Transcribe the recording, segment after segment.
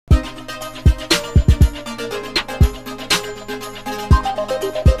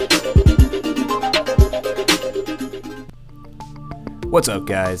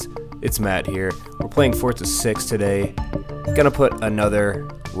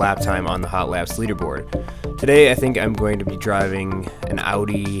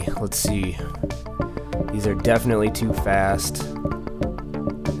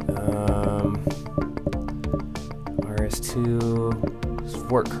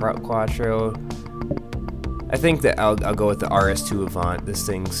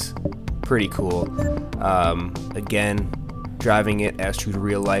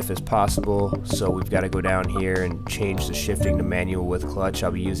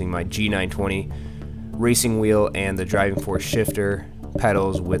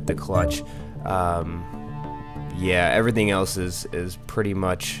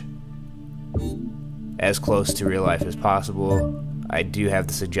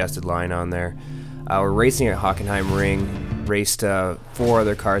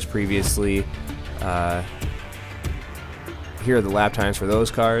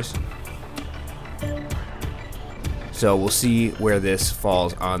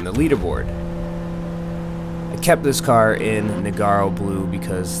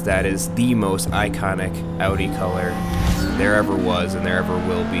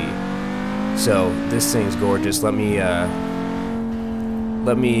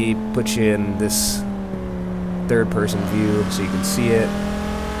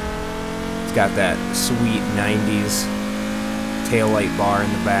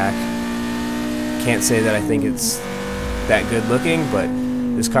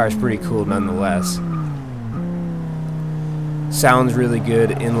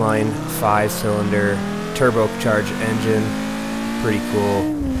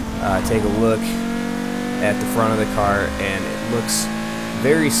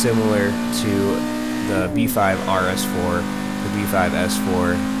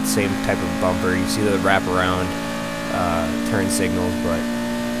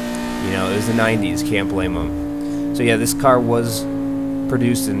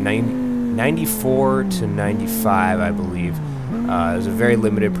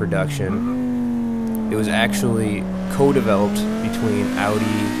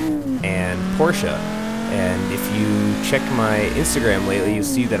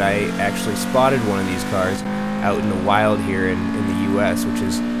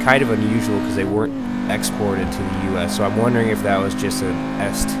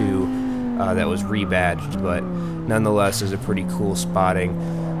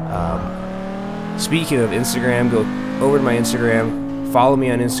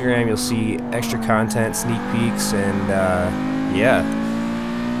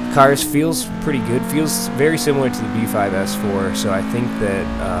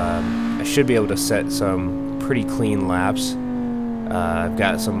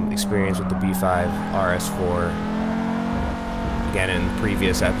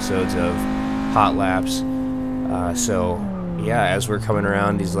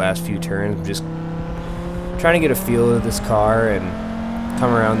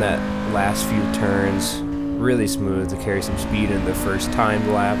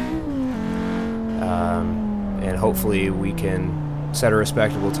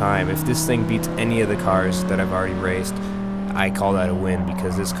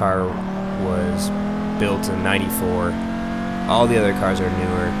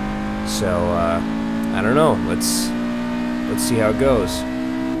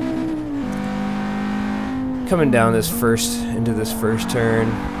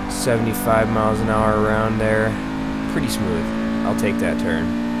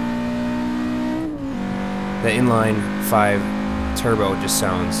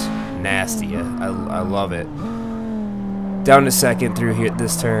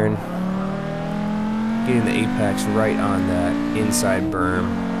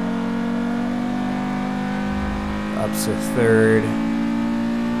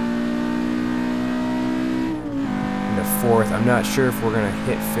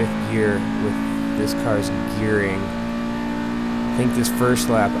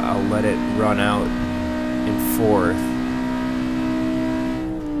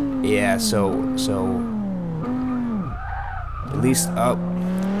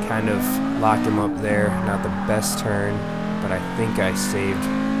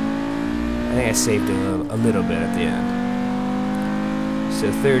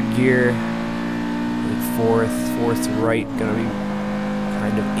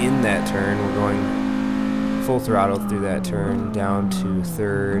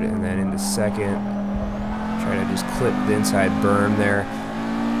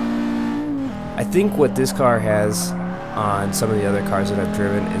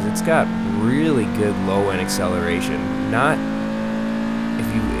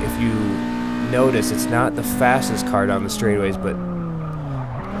notice it's not the fastest car down the straightaways, but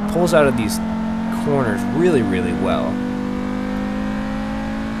pulls out of these corners really, really well.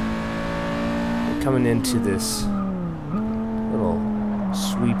 We're coming into this little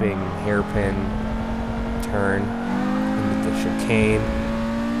sweeping hairpin turn into the chicane,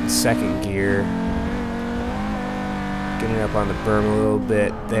 second gear. Getting up on the berm a little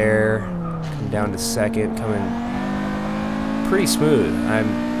bit there. Come down to second, coming pretty smooth.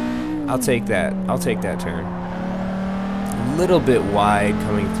 I'll take that. I'll take that turn. A little bit wide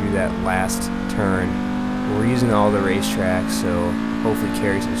coming through that last turn. We're using all the racetracks, so hopefully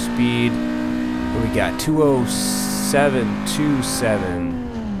carry some speed. We got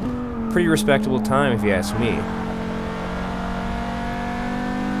 2:07.27. Pretty respectable time if you ask me.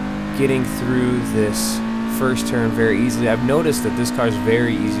 Getting through this first turn very easily. I've noticed that this car is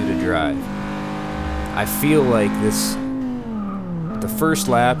very easy to drive. I feel like the first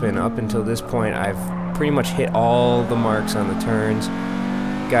lap and up until this point, I've pretty much hit all the marks on the turns,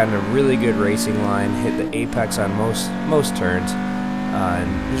 gotten a really good racing line, hit the apex on most turns, and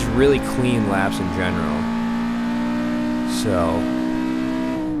just really clean laps in general. So,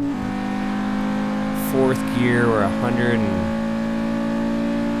 fourth gear, we're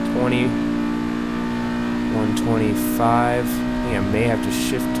 120. 125. I think I may have to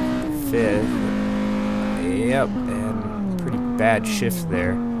shift to fifth. Yep, and pretty bad shift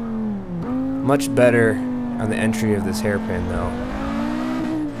there. Much better on the entry of this hairpin though.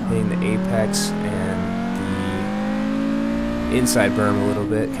 Hitting the apex and the inside berm a little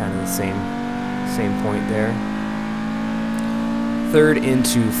bit, kind of the same point there. Third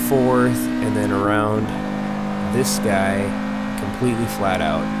into fourth, and then around this guy completely flat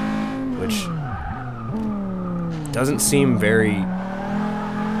out, which doesn't seem very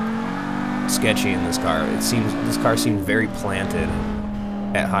sketchy in this car. This car seems very planted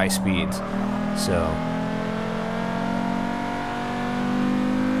at high speeds. So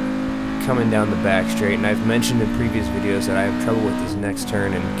coming down the back straight, and I've mentioned in previous videos that I have trouble with this next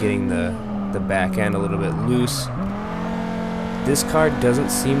turn and getting the back end a little bit loose. This car doesn't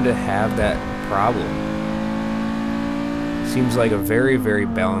seem to have that problem. Seems like a very, very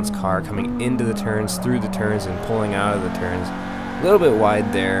balanced car coming into the turns, through the turns, and pulling out of the turns. A little bit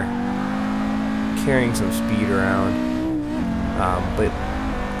wide there, carrying some speed around. But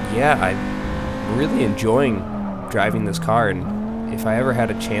yeah, I'm really enjoying driving this car, and if I ever had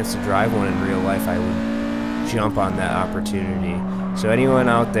a chance to drive one in real life, I would jump on that opportunity. So anyone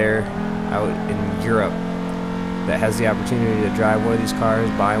out there, out in Europe, that has the opportunity to drive one of these cars,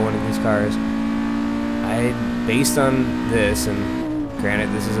 buy one of these cars, based on this, and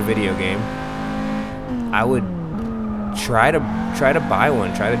granted this is a video game, I would try to buy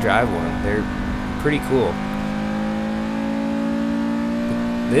one, try to drive one. They're pretty cool.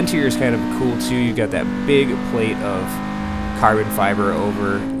 The interior is kind of cool too. You got that big plate of carbon fiber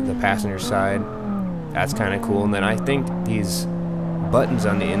over the passenger side. That's kind of cool. And then I think these buttons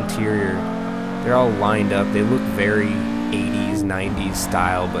on the interior, they're all lined up. They look very 80s, 90s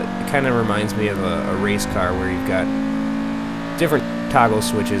style, but it kind of reminds me of a race car where you've got different toggle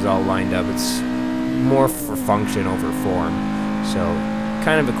switches all lined up. It's more for function over form. So,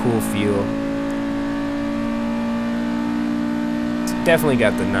 kind of a cool feel. It's definitely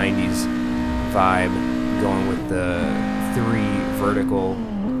got the 90s vibe going with the 3 vertical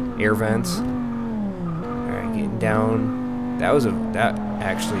air vents. Alright, getting down. That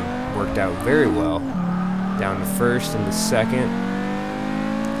actually worked out very well. Down to first and to second.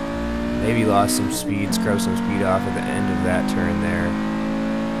 Maybe lost some speed, scrubbed some speed off at the end of that turn there.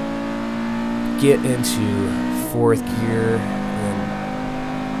 Get into fourth gear, and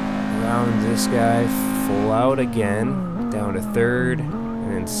around this guy, full out again, down to third,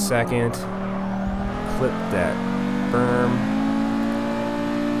 and then second. Clip that berm.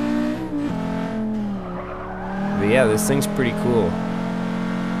 But yeah, this thing's pretty cool.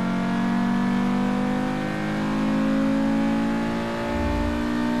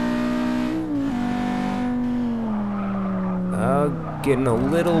 Getting a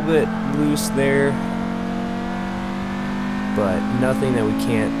little bit loose there, but nothing that we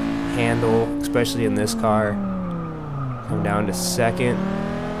can't handle, especially in this car. Come down to second.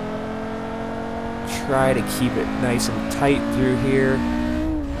 Try to keep it nice and tight through here.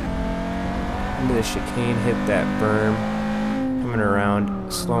 Into the chicane, hit that berm. Coming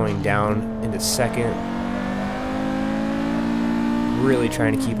around, slowing down into second. Really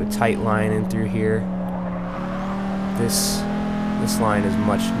trying to keep a tight line in through here. This line is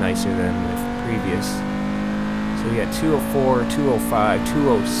much nicer than the previous. So we got 204, 205,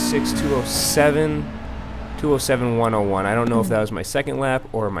 206, 207, 207, 101. I don't know if that was my second lap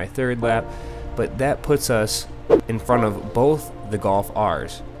or my third lap, but that puts us in front of both the Golf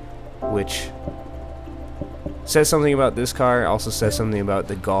Rs, which says something about this car, also says something about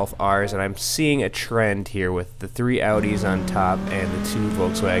the Golf Rs, and I'm seeing a trend here with the 3 Audis on top and the 2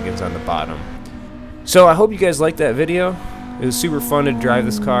 Volkswagens on the bottom. So I hope you guys liked that video. It was super fun to drive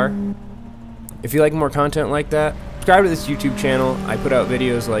this car. If you like more content like that, subscribe to this YouTube channel. I put out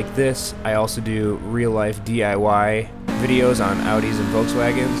videos like this. I also do real-life DIY videos on Audis and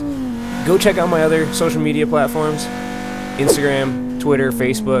Volkswagens. Go check out my other social media platforms, Instagram, Twitter,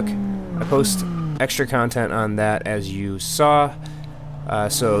 Facebook. I post extra content on that, as you saw.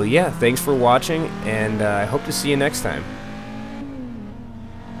 So yeah, thanks for watching, and I hope to see you next time.